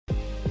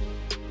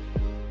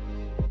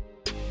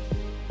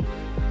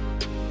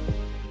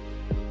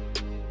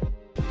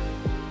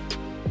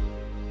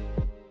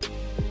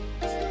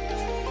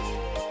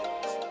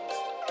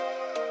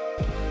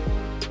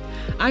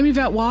I'm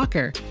Yvette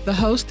Walker, the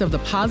host of the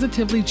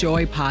Positively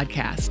Joy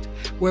podcast,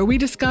 where we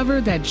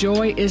discover that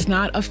joy is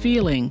not a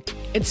feeling,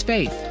 it's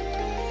faith.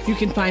 You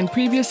can find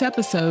previous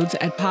episodes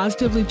at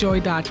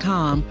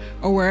positivelyjoy.com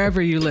or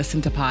wherever you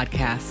listen to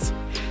podcasts.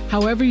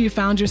 However you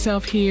found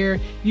yourself here,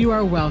 you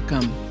are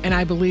welcome, and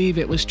I believe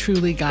it was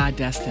truly God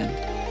destined.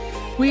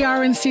 We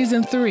are in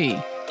season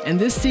 3, and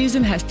this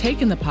season has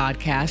taken the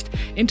podcast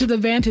into the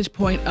vantage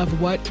point of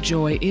what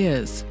joy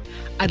is.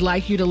 I'd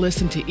like you to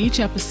listen to each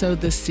episode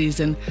this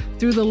season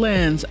through the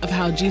lens of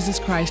how Jesus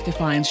Christ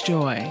defines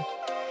joy.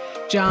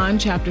 John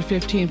chapter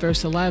 15,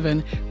 verse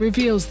 11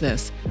 reveals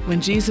this when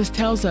Jesus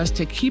tells us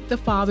to keep the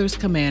Father's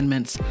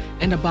commandments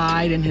and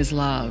abide in his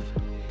love.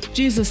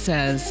 Jesus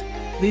says,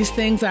 "These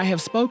things I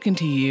have spoken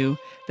to you,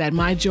 that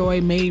my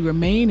joy may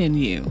remain in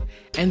you,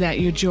 and that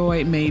your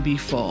joy may be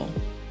full."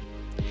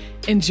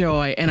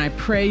 Enjoy, and I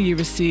pray you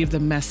receive the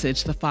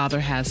message the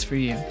Father has for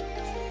you.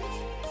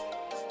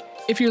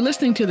 If you're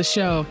listening to the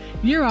show,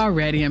 you're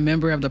already a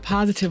member of the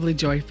Positively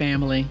Joy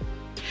family.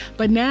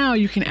 But now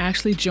you can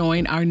actually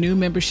join our new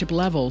membership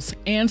levels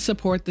and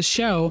support the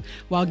show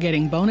while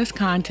getting bonus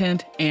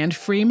content and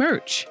free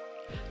merch.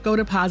 Go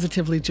to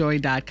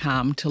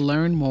positivelyjoy.com to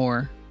learn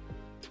more.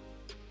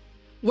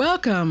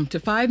 Welcome to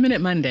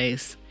 5-Minute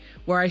Mondays,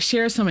 where I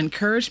share some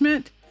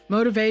encouragement,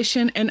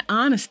 motivation, and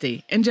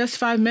honesty in just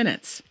 5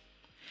 minutes.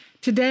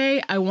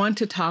 Today, I want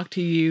to talk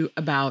to you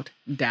about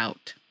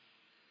doubt.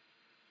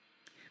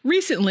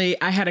 Recently,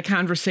 I had a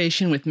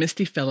conversation with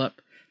Misty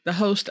Phillip, the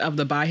host of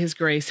the By His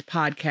Grace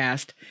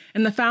podcast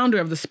and the founder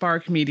of the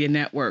Spark Media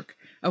Network,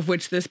 of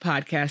which this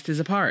podcast is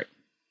a part.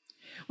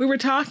 We were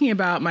talking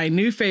about my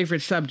new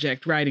favorite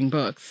subject, writing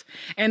books,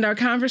 and our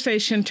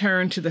conversation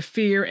turned to the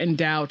fear and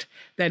doubt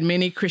that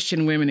many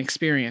Christian women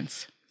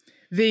experience.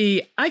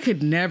 I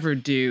could never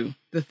do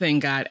the thing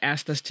God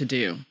asked us to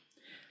do.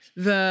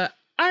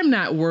 I'm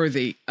not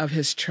worthy of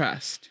his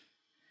trust.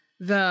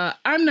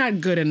 I'm not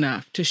good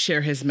enough to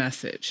share his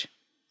message.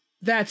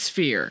 That's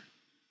fear.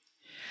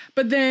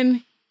 But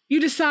then you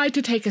decide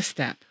to take a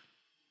step.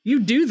 You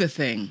do the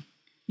thing.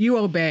 You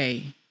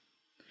obey.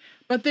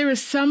 But there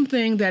is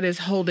something that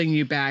is holding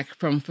you back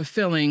from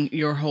fulfilling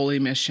your holy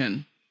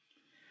mission.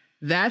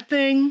 That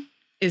thing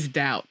is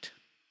doubt.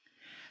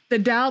 The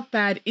doubt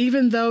that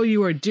even though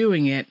you are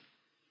doing it,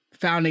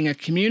 founding a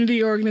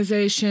community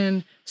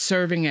organization,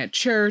 serving at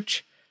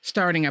church,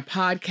 starting a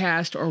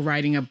podcast, or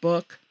writing a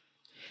book,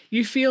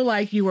 you feel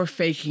like you are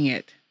faking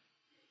it.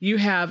 You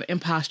have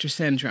imposter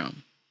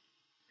syndrome.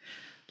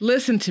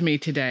 Listen to me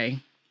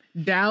today.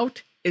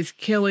 Doubt is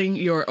killing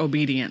your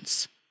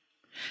obedience.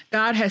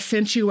 God has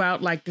sent you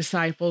out like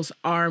disciples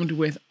armed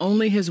with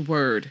only his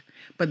word,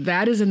 but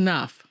that is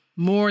enough,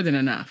 more than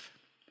enough.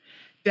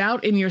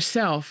 Doubt in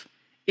yourself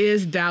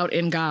is doubt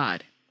in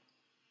God.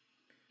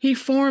 He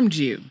formed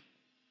you.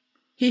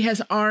 He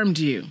has armed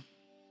you.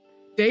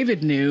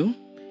 David knew.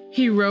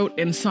 He wrote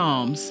in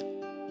Psalms,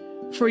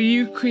 "For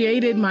you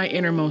created my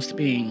innermost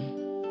being.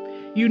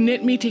 You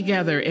knit me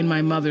together in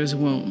my mother's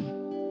womb.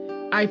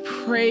 I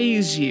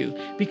praise you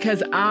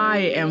because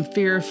I am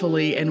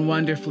fearfully and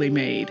wonderfully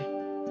made.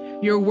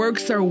 Your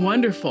works are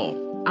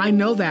wonderful. I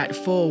know that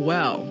full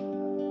well.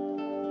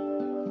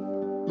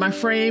 My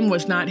frame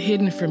was not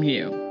hidden from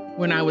you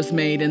when I was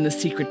made in the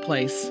secret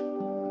place.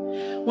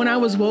 When I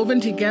was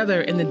woven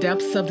together in the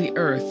depths of the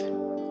earth,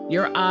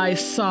 your eyes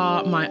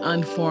saw my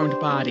unformed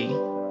body.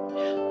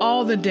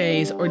 All the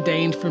days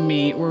ordained for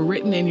me were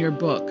written in your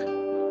book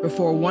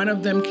before one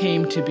of them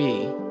came to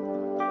be.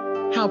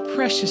 How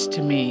precious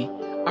to me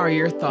are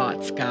your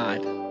thoughts,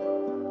 God."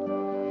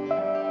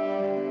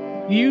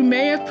 You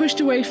may have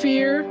pushed away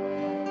fear,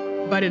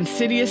 but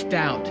insidious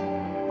doubt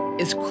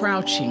is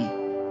crouching,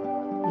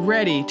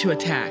 ready to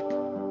attack.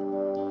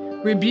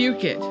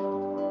 Rebuke it,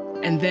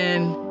 and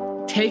then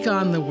take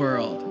on the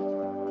world.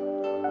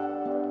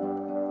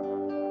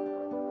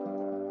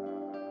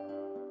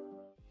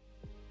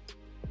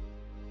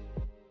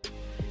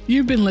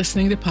 You've been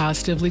listening to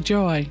Positively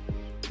Joy.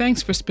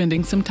 Thanks for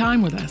spending some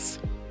time with us.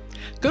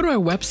 Go to our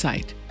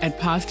website at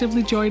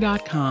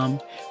positivelyjoy.com,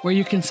 where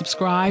you can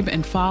subscribe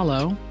and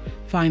follow,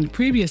 find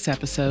previous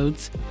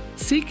episodes,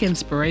 seek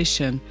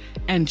inspiration,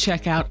 and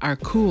check out our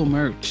cool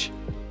merch.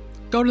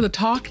 Go to the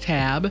Talk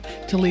tab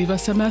to leave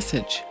us a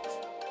message.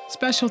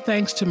 Special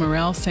thanks to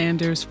Morel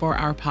Sanders for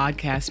our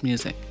podcast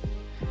music.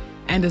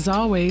 And as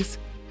always,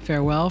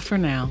 farewell for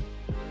now.